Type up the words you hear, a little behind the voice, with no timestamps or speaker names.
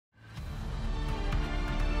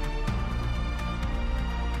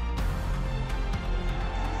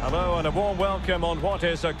Hello and a warm welcome on what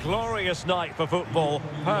is a glorious night for football.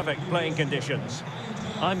 Perfect playing conditions.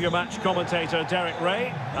 I'm your match commentator, Derek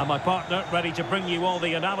Ray, and my partner, ready to bring you all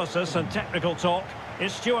the analysis and technical talk,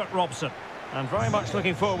 is Stuart Robson. And very much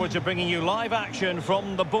looking forward to bringing you live action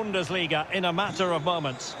from the Bundesliga in a matter of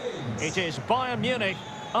moments. It is Bayern Munich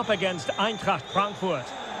up against Eintracht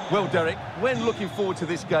Frankfurt. Well, Derek, when looking forward to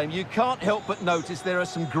this game, you can't help but notice there are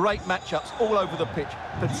some great matchups all over the pitch,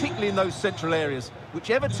 particularly in those central areas.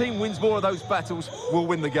 Whichever team wins more of those battles will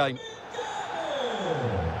win the game.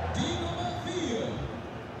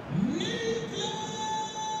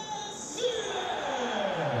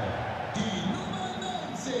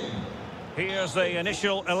 Here's the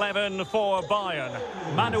initial 11 for Bayern.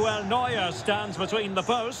 Manuel Neuer stands between the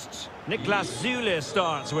posts. Niklas Süle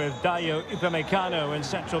starts with Dayo Upamecano in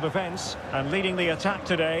central defence. And leading the attack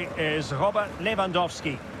today is Robert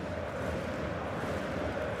Lewandowski.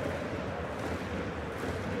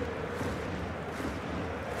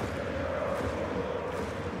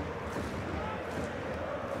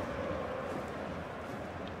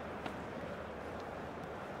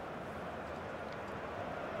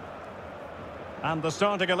 And the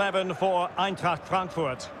starting 11 for Eintracht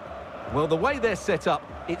Frankfurt. Well, the way they're set up,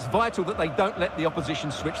 it's vital that they don't let the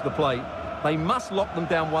opposition switch the play. They must lock them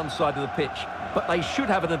down one side of the pitch, but they should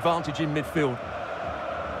have an advantage in midfield.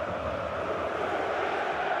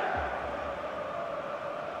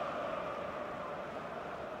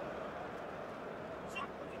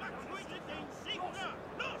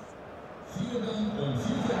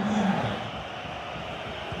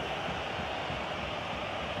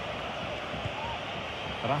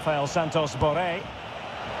 Rafael Santos Borré.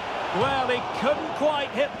 Well, he couldn't quite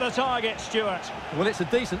hit the target, Stuart. Well, it's a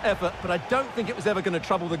decent effort, but I don't think it was ever going to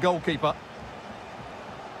trouble the goalkeeper.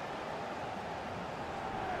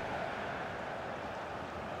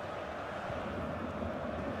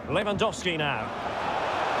 Lewandowski now.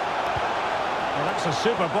 Well, that's a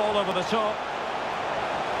super ball over the top.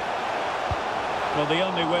 Well, the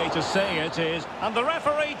only way to say it is... And the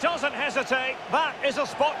referee doesn't hesitate. That is a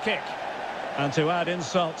spot kick. And to add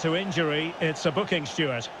insult to injury, it's a booking,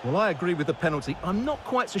 Stuart. Well, I agree with the penalty. I'm not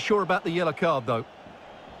quite so sure about the yellow card, though.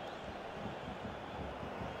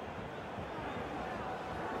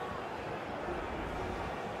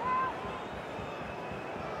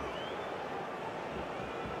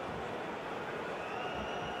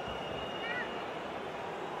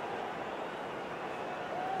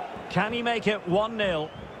 Can he make it 1-0?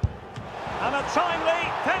 And a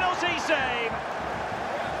timely penalty save.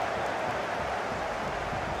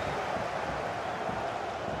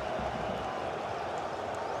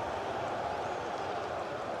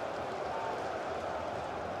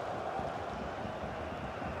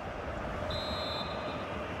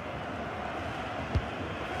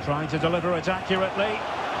 Trying to deliver it accurately.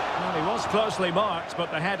 Well, he was closely marked,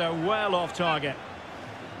 but the header well off target.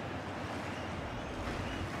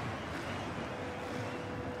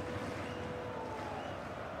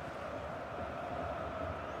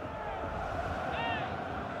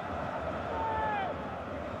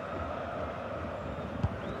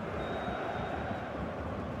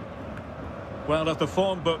 Well, if the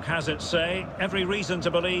form book has its say, every reason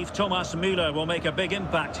to believe Thomas Müller will make a big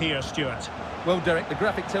impact here, Stuart. Well, Derek, the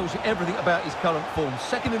graphic tells you everything about his current form.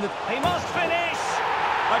 Second in the... He must finish!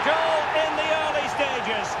 A goal in the early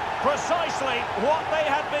stages. Precisely what they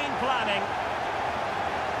had been planning.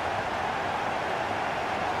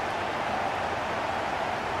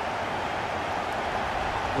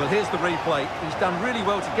 Well, here's the replay. He's done really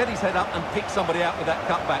well to get his head up and pick somebody out with that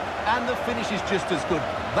cutback. And the finish is just as good.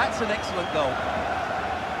 That's an excellent goal.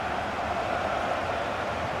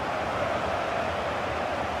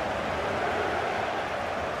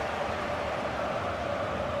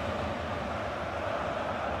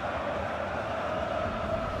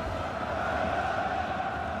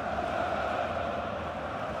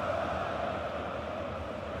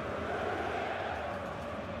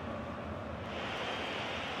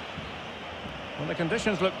 Well, the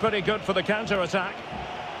conditions look pretty good for the counter-attack.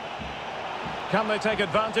 Can they take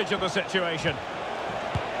advantage of the situation?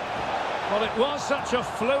 Well, it was such a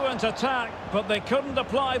fluent attack, but they couldn't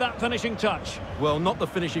apply that finishing touch. Well, not the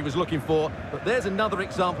finish he was looking for, but there's another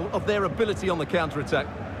example of their ability on the counter-attack.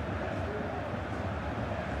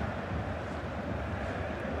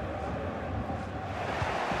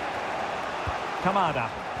 Kamada.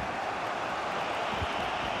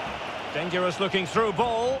 Dangerous looking through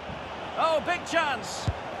ball. Oh, big chance.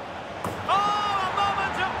 Oh, a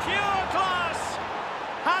moment of pure class.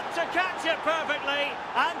 Had to catch it perfectly,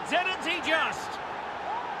 and didn't he just?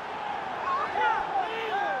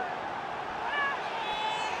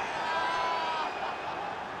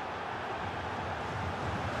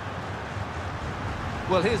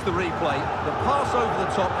 Well, here's the replay. The pass over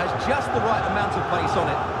the top has just the right amount of pace on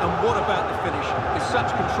it. And what about the finish? With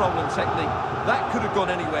such control and technique, that could have gone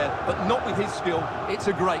anywhere, but not with his skill. It's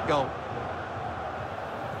a great goal.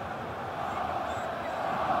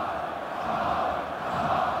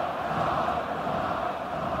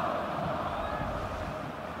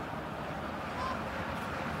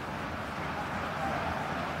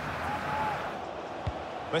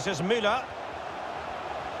 This is Müller.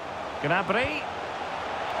 Gnabry.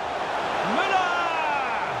 Müller!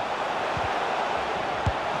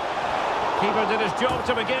 Keeper did his job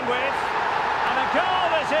to begin with. And a goal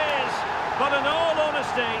it is! But in all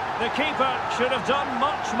honesty, the keeper should have done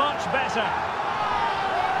much, much better.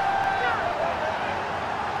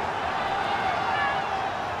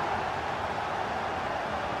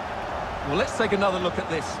 Well, let's take another look at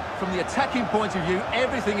this. From the attacking point of view,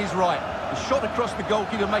 everything is right. The shot across the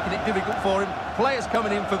goalkeeper making it difficult for him. Players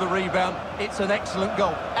coming in for the rebound. It's an excellent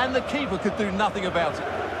goal. And the keeper could do nothing about it.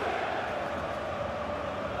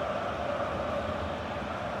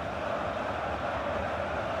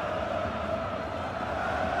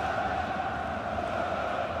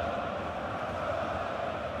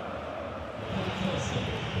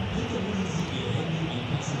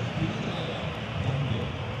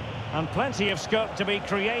 And plenty of scope to be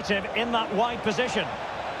creative in that wide position.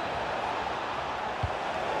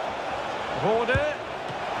 Rode.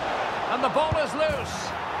 And the ball is loose.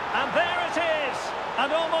 And there it is.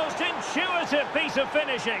 An almost intuitive piece of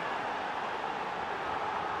finishing.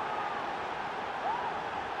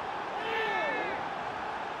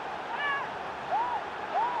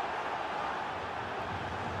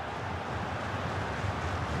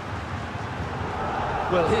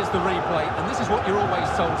 Well, here's the replay, and this is what you're always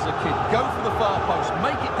told as a kid. Go for the far post,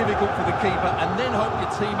 make it difficult for the keeper, and then hope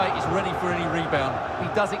your teammate is ready for any rebound.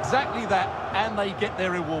 He does exactly that, and they get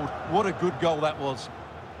their reward. What a good goal that was.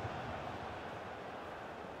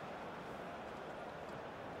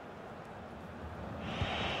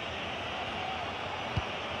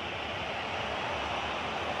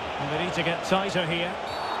 And they need to get tighter here.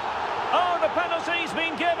 Oh, the penalty's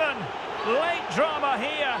been given. Late drama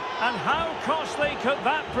here, and how costly could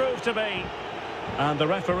that prove to be? And the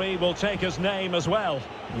referee will take his name as well.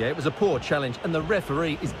 Yeah, it was a poor challenge, and the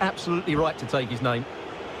referee is absolutely right to take his name.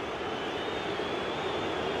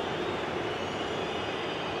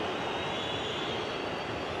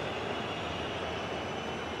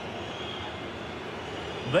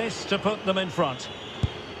 This to put them in front.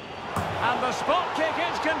 And the spot kick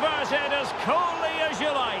is converted as coolly as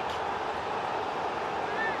you like.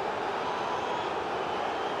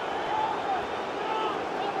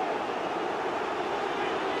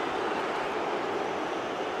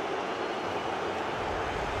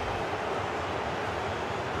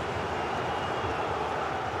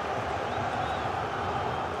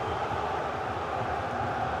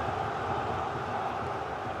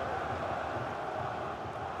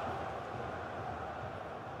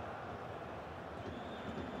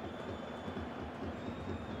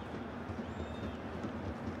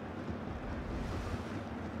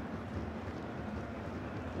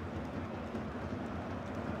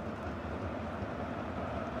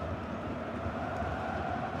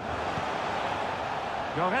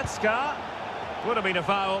 Goretzka. Would have been a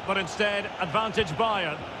foul, but instead, advantage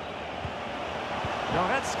Bayern.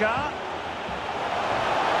 Goretzka.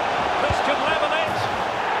 This could level it.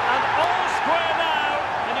 And all square now.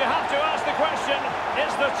 And you have to ask the question,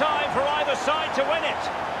 is there time for either side to win it?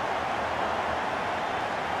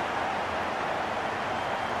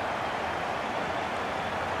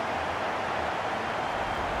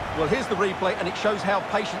 Well, here's the replay, and it shows how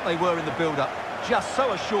patient they were in the build-up. Just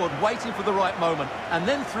so assured, waiting for the right moment. And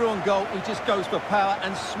then through on goal, he just goes for power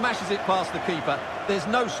and smashes it past the keeper. There's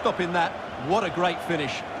no stopping that. What a great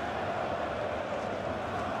finish.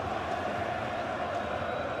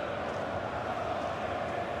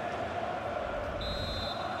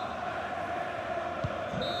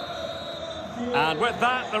 And with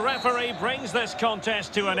that, the referee brings this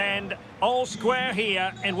contest to an end. All square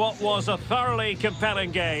here in what was a thoroughly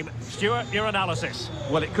compelling game. Stuart, your analysis?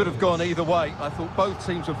 Well, it could have gone either way. I thought both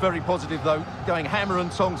teams were very positive, though, going hammer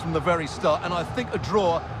and tongs from the very start. And I think a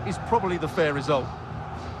draw is probably the fair result.